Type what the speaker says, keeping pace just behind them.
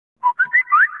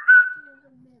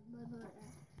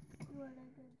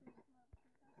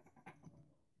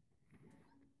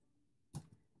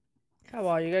Come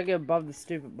on, you gotta get above the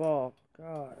stupid ball.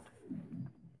 God.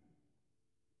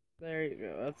 There you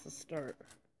go. That's the start.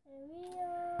 Here we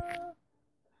go.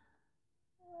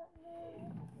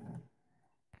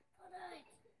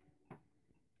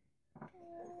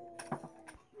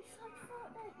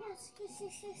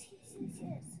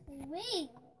 Yes. Wait,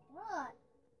 what?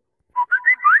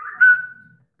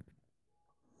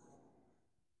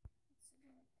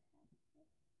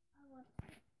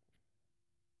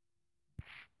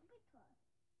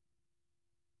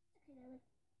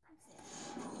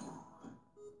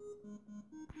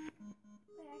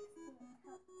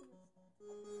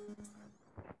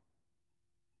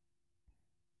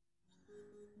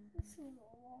 This is a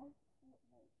long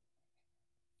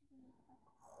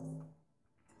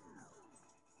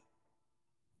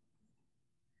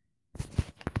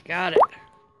Got it.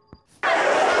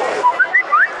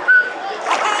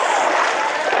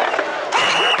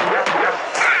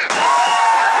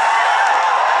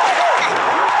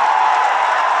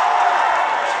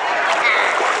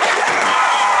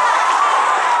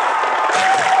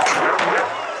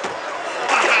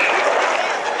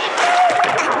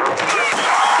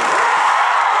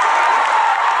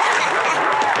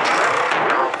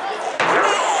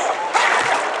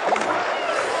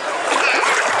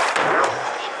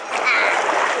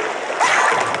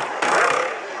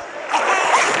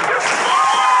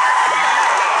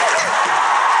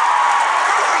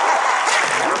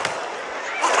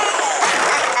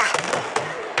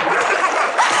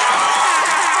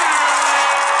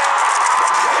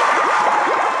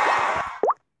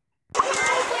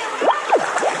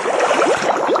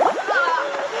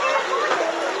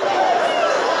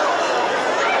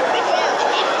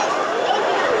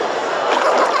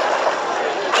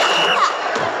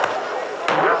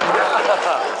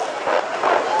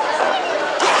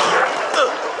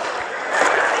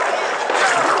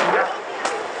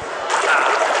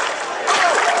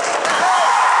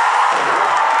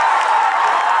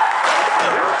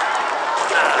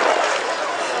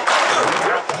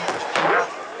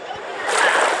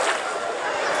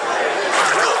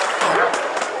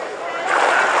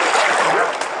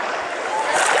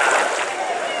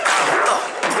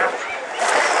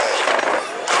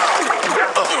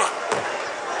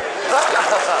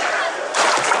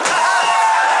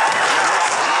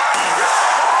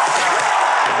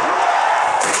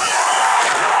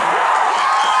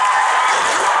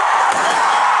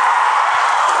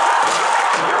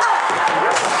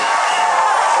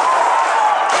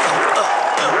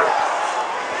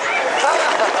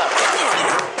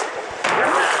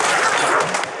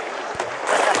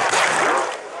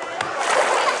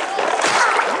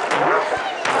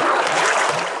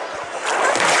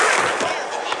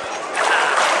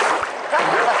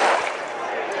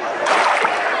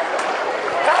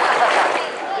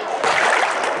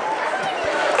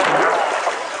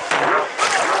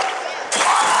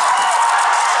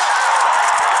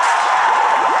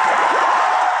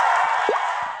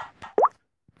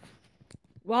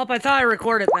 Well, I thought I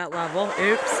recorded that level.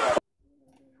 Oops.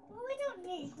 Well, we don't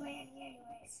need Granny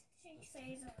anyways. She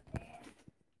stays over there.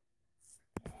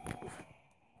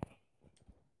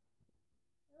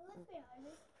 Look behind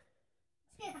me.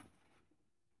 Yeah.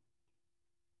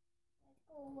 Let's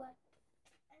go.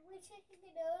 I wish I could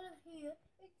get out of here.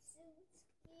 It's so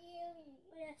scary.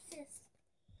 Yes, sis.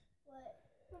 What?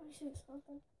 Let me shoot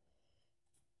something.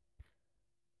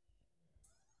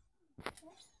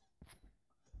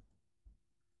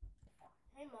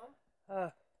 Hey,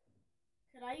 Mom.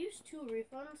 Could I use 2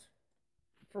 refunds?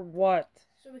 For what?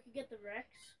 So we could get the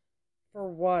Rex. For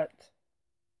what?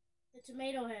 The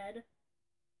tomato head.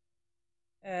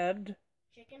 And?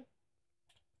 Chicken.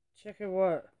 Chicken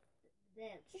what?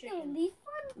 Dance. Chicken.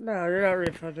 Refund? No, you're not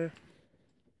refunding.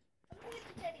 I'm going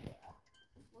to the teddy bear.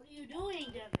 What are you doing,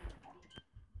 Devin?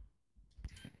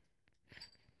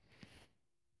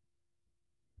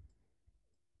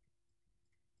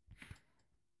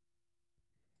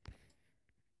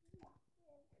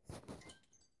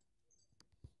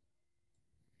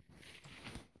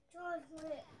 George,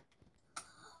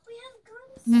 we have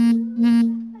guns.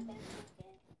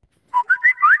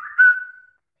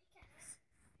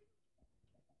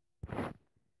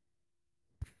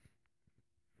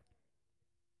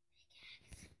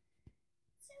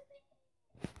 So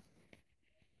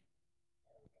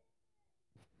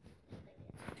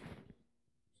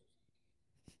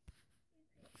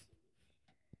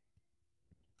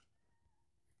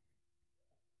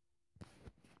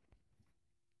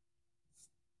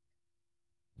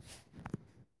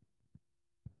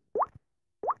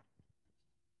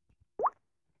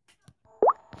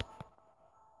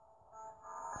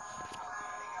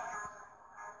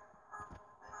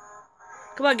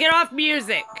Come on, get off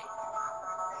music.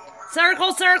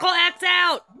 Circle, circle, X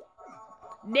out.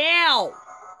 Now.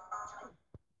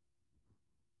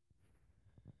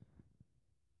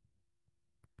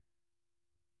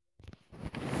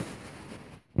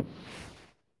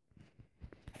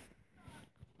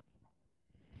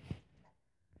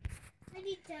 I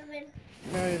need 7.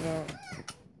 No, you don't.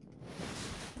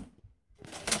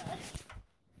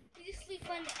 You just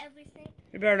refund everything.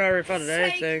 You better not refund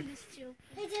anything.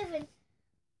 Hey, Devin.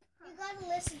 You gotta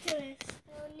listen to this.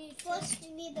 First,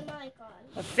 you need the mic on.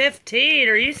 A 15?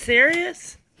 Are you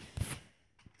serious?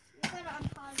 You gotta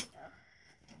unpause it though.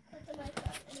 Put the mic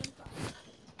on and unpause.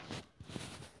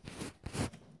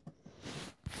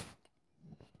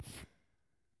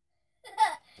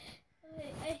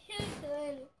 Wait, I hear it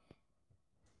going.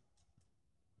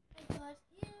 I got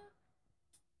you.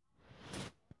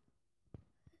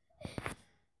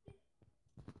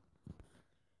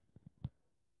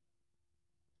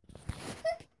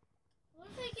 What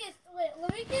if I get, wait,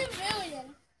 let me get a million.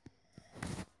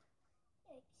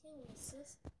 Yeah, kill me,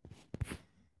 sis.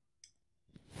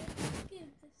 Let's give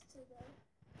this to them.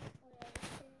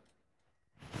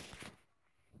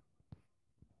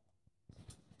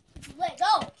 Let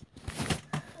go!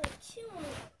 Oh, kill me.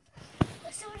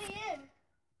 There's somebody in.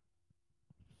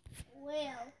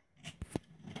 Well.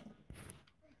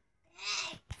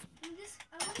 Hey! I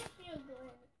want to feel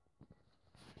good.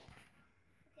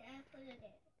 Okay, I put it in.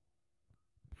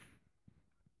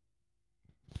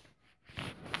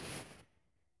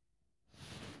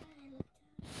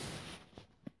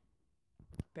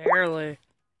 Barely.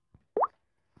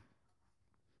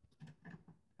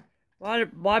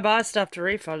 Why buy stuff to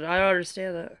refund? I don't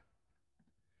understand that.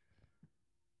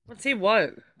 What's he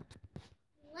want?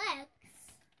 Lex.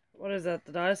 What is that?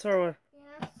 The dinosaur one?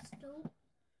 Yeah, stupid.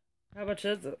 How much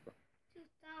is it?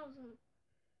 2,000.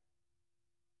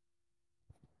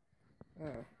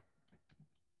 Oh.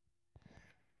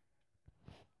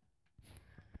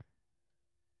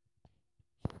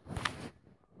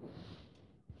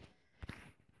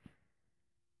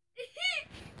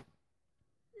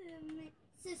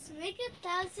 Sis, make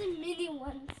 1,000 mini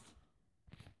ones.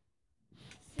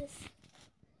 Sis,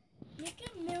 make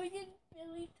 1,000,000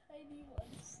 really tiny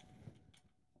ones.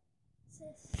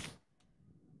 Sis.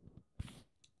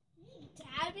 You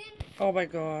dabbing? Oh my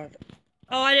god.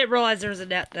 Oh, I didn't realize there was a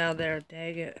net down there.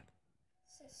 Dang it.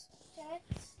 Sis,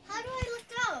 that's... How do I look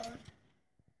down?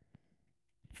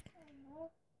 I don't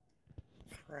know.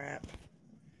 Crap.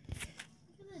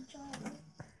 Look at the jar.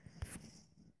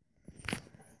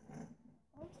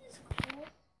 Oh, this is cool.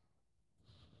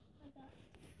 I got it.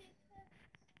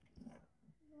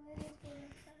 Where is it?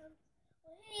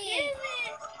 Give it!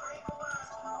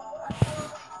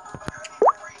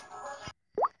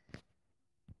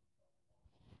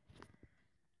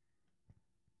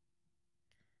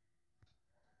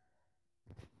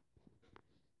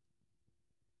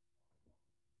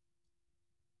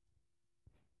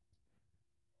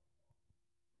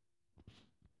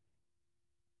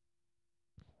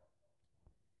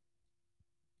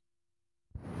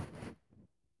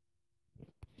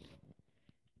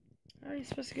 How are you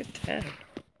supposed to get 10?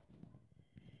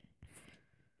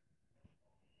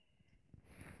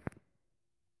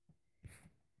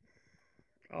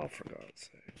 Oh, for God's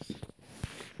sakes.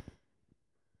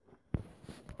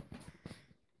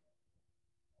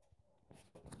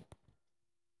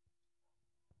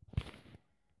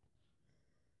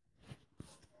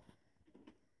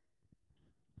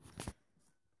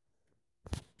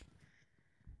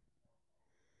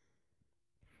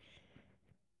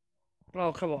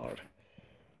 Oh, come on.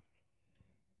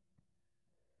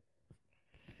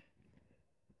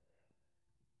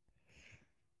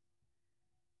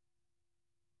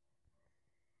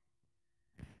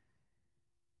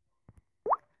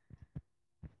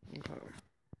 Okay.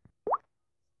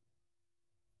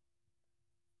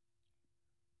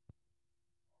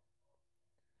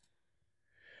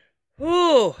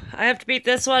 Ooh, I have to beat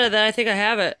this one and then I think I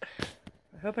have it.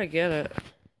 I hope I get it.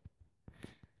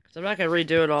 Because I'm not going to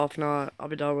redo it all. If not, I'll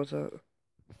be done with it.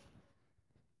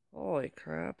 Holy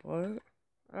crap, what?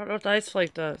 I don't know what the ice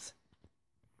flake does.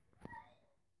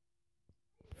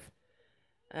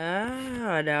 Ah,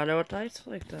 I now know what the ice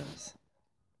flake does.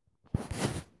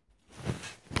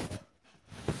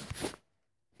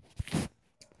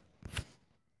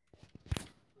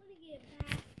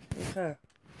 Okay.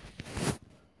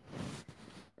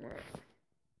 Alright.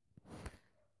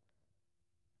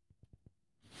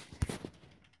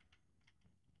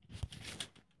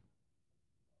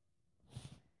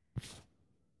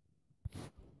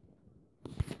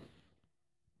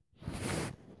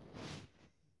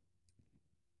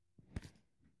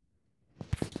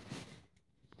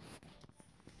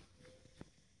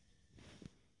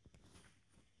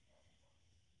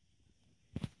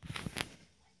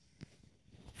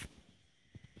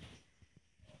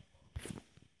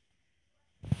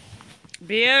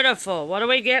 Beautiful. What do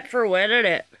we get for winning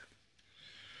it?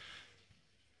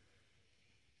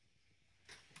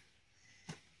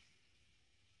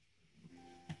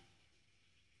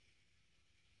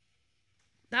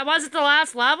 That wasn't the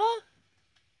last level?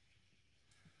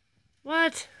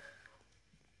 What?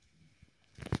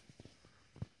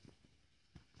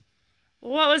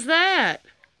 What was that?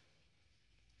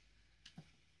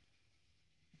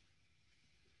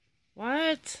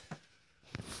 What?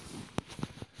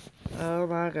 Oh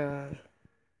my god.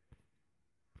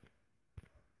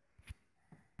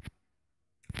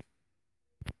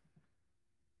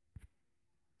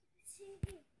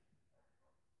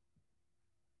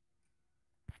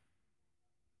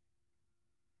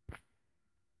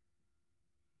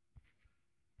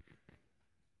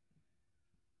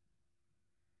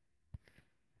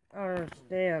 I don't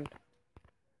understand.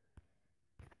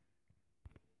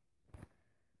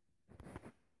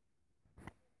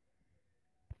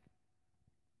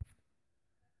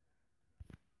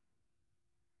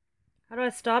 How do I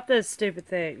stop those stupid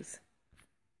things?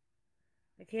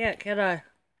 I can't, can I?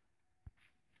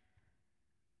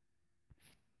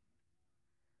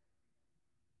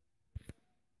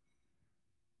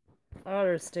 I don't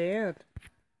understand.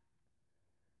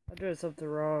 I'm doing something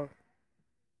wrong.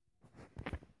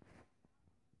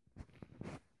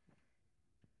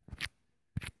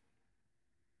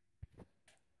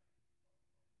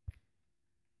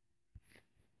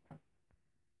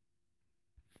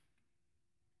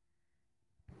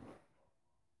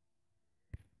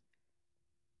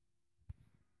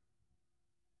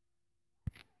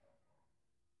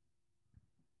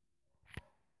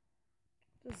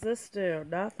 What does this do?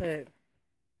 Nothing.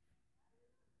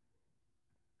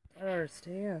 I don't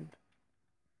understand.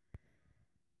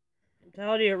 I'm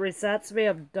telling you, it resets me.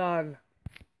 I'm done.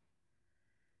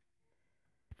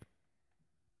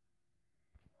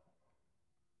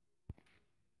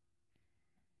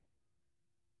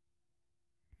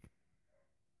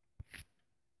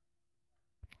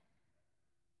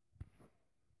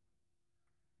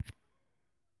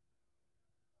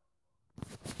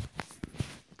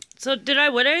 So, did I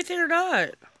win anything or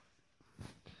not?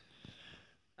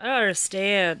 I don't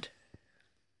understand.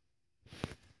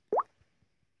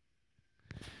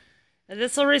 And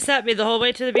this will reset me the whole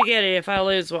way to the beginning if I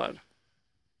lose one.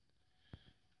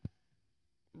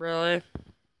 Really?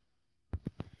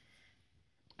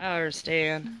 I don't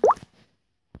understand.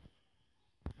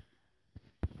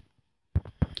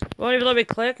 Won't even let me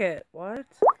click it. What?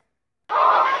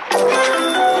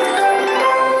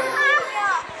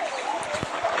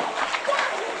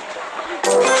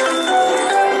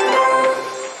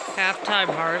 Halftime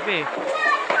Harvey.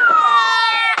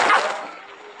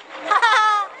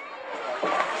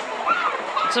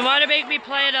 So why did it make me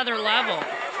play another level?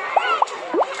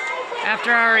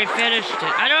 After I already finished it.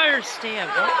 I don't understand.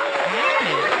 What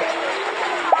happened?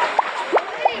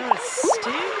 That was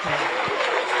stupid.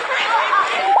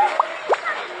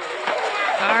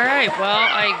 Alright, well,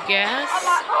 I guess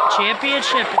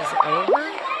championship is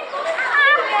over.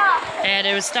 And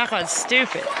it was stuck on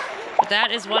stupid. But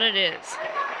that is what it is.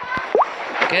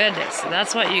 Goodness,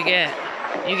 that's what you get.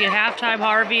 You get halftime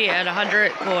Harvey and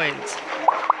 100 coins.